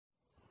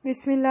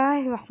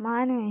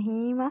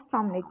बिस्मिल्लाहिर्रहमानिर्रहीम।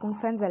 अस्सलाम वालेकुम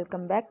friends,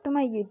 welcome back to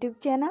my YouTube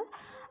channel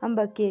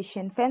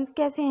अम्बकेशन। Friends,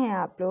 कैसे हैं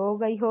आप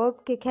लोग? आई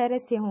होप कि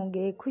खैरियत से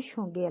होंगे, खुश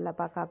होंगे। अल्लाह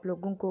पाक आप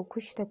लोगों को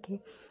खुश रखे,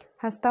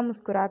 हंसता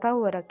मुस्कुराता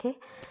हुआ रखे।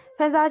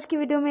 फ्रेंड्स, आज की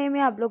वीडियो में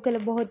मैं आप लोग के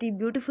लिए बहुत ही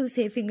ब्यूटीफुल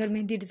से फिंगर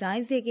मेहंदी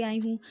डिज़ाइन लेके आई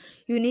हूँ।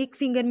 यूनिक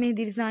फिंगर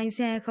मेहंदी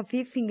डिज़ाइंस हैं,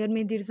 खफीफ फिंगर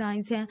मेहंदी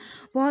डिज़ाइंस हैं,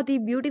 बहुत ही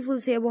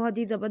ब्यूटीफुल से, बहुत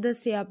ही ज़बरदस्त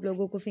से आप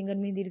लोगों को फिंगर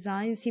मेहंदी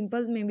डिज़ाइन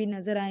सिंपल में भी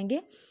नज़र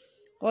आएंगे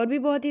और भी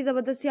बहुत ही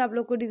ज़बरदस्त से आप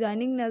लोग को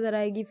डिज़ाइनिंग नज़र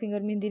आएगी।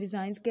 फिंगर मेहंदी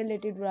डिज़ाइंस के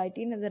रिलेटेड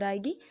वैरायटी नज़र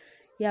आएगी।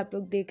 ये आप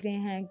लोग देख रहे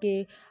हैं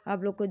कि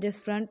आप लोग को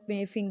जस्ट फ्रंट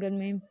में फिंगर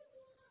में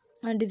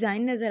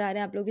डिज़ाइन नज़र आ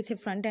रहे हैं। आप लोग इसे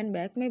फ्रंट एंड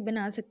बैक में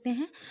बना सकते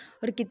हैं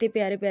और कितने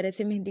प्यारे प्यारे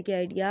से मेहंदी के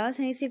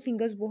आइडियाज़ हैं। इसे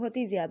फिंगर्स बहुत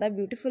ही ज़्यादा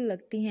ब्यूटीफुल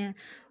लगती हैं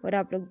और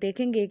आप लोग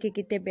देखेंगे कि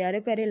कितने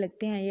प्यारे प्यारे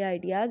लगते हैं ये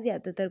आइडियाज़।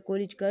 ज़्यादातर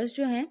कॉलेज गर्ल्स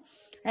जो हैं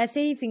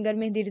ऐसे ही फिंगर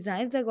मेहंदी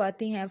डिज़ाइन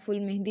लगवाती हैं। फुल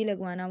मेहंदी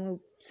लगवाना वो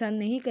पसंद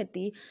नहीं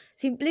करती,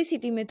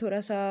 सिंपलिसिटी में थोड़ा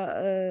सा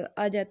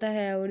आ जाता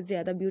है और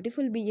ज़्यादा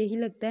ब्यूटीफुल भी यही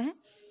लगता है।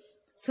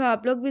 सो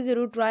आप लोग भी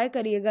ज़रूर ट्राई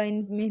करिएगा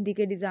इन मेहंदी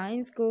के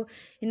डिज़ाइंस को,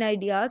 इन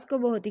आइडियाज़ को।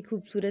 बहुत ही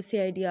खूबसूरत से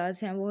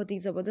आइडियाज़ हैं, बहुत ही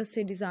ज़बरदस्त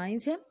से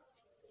डिज़ाइंस हैं।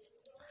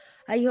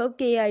 आई होप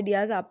कि ये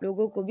आइडियाज़ आप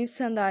लोगों को भी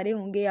पसंद आ रहे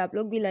होंगे, आप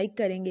लोग भी लाइक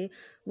करेंगे।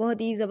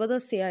 बहुत ही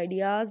ज़बरदस्त से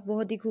आइडियाज़,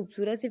 बहुत ही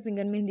खूबसूरत से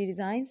फिंगर मेहंदी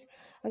डिज़ाइंस।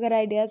 अगर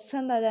आइडियाज़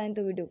पसंद आ जाएँ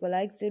तो वीडियो को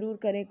लाइक ज़रूर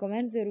करें,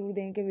 कमेंट ज़रूर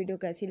दें कि वीडियो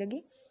कैसी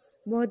लगी।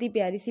 बहुत ही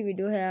प्यारी सी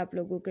वीडियो है आप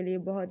लोगों के लिए,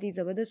 बहुत ही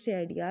ज़बरदस्त से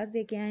आइडियाज़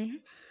लेके आए हैं,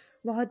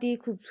 बहुत ही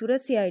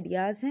खूबसूरत से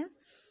आइडियाज़ हैं।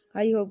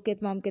 आई होप के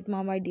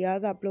तमाम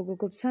आइडियाज़ आप लोगों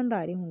को पसंद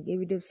आ रहे होंगे।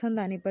 वीडियो पसंद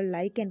आने पर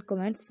लाइक एंड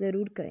कमेंट्स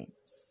ज़रूर करें।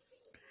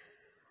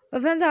 और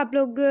फ्रेंड्स, आप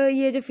लोग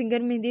ये जो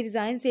फिंगर मेहंदी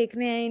डिज़ाइन सीख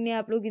रहे हैं इन्हें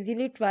आप लोग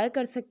इजीली ट्राई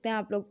कर सकते हैं।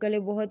 आप लोग के लिए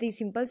बहुत ही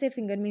सिंपल से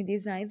फिंगर मेहंदी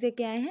डिज़ाइन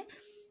लेके आए हैं।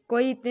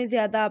 कोई इतने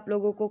ज़्यादा आप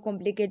लोगों को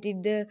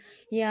कॉम्प्लिकेटेड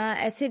या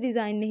ऐसे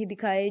डिज़ाइन नहीं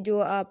दिखाए जो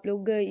आप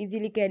लोग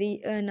इजीली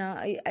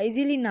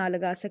ना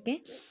लगा सकें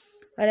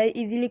और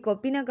इजीली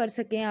कॉपी ना कर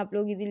सकें। आप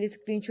लोग इजीली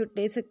स्क्रीनशॉट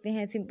ले सकते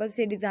हैं। सिंपल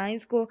से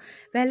डिज़ाइंस को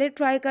पहले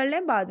ट्राई कर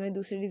लें, बाद में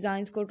दूसरे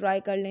डिज़ाइंस को ट्राई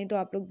कर लें तो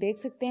आप लोग देख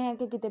सकते हैं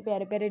कि कितने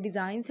प्यारे प्यारे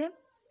डिज़ाइंस हैं।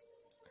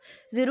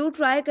 ज़रूर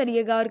ट्राई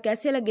करिएगा और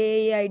कैसे लगे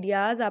ये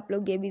आइडियाज़ आप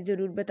लोग ये भी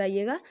ज़रूर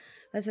बताइएगा।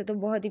 वैसे तो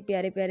बहुत ही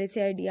प्यारे प्यारे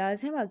से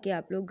आइडियाज़ हैं, बाकी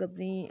आप लोग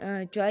अपनी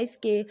चॉइस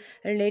के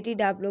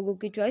रिलेटेड आप लोगों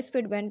की चॉइस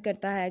पे डिपेंड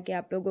करता है कि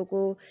आप लोगों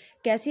को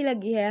कैसी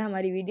लगी है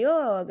हमारी वीडियो।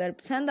 अगर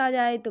पसंद आ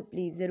जाए तो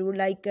प्लीज़ ज़रूर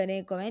लाइक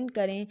करें, कमेंट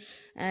करें।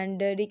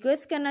 एंड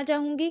रिक्वेस्ट करना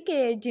चाहूँगी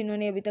कि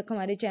जिन्होंने अभी तक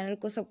हमारे चैनल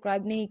को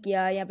सब्सक्राइब नहीं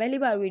किया या पहली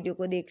बार वीडियो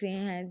को देख रहे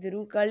हैं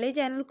ज़रूर कर लें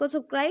चैनल को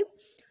सब्सक्राइब,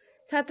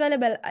 साथ वाले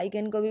बेल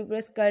आइकन को भी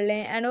प्रेस कर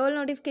लें एंड ऑल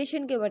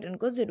नोटिफिकेशन के बटन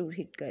को ज़रूर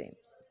हिट करें।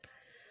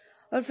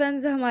 और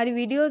फ्रेंड्स, हमारी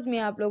वीडियोस में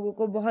आप लोगों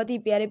को बहुत ही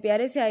प्यारे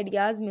प्यारे से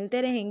आइडियाज़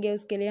मिलते रहेंगे,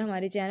 उसके लिए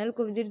हमारे चैनल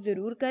को विजिट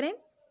ज़रूर करें।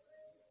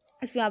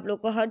 इसमें आप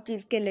लोग को हर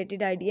चीज़ के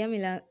रिलेटेड आइडिया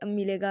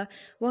मिलेगा।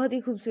 बहुत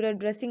ही खूबसूरत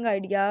ड्रेसिंग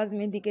आइडियाज़,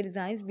 मेहंदी के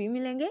डिज़ाइंस भी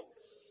मिलेंगे।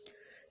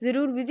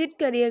 ज़रूर विज़िट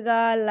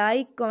करिएगा,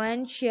 like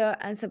comment share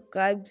and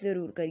subscribe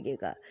ज़रूर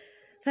करिएगा।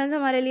 फ्रेंड्स,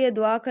 हमारे लिए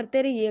दुआ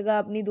करते रहिएगा,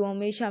 अपनी दुआओं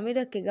में शामिल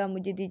रखिएगा।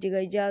 मुझे दीजिएगा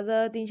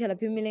इजाज़त। इंशाल्लाह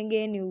फिर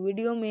मिलेंगे न्यू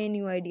वीडियो में,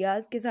 न्यू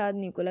आइडियाज़ के साथ,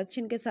 न्यू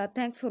कलेक्शन के साथ।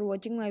 Thanks for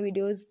watching my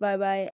videos. Bye bye.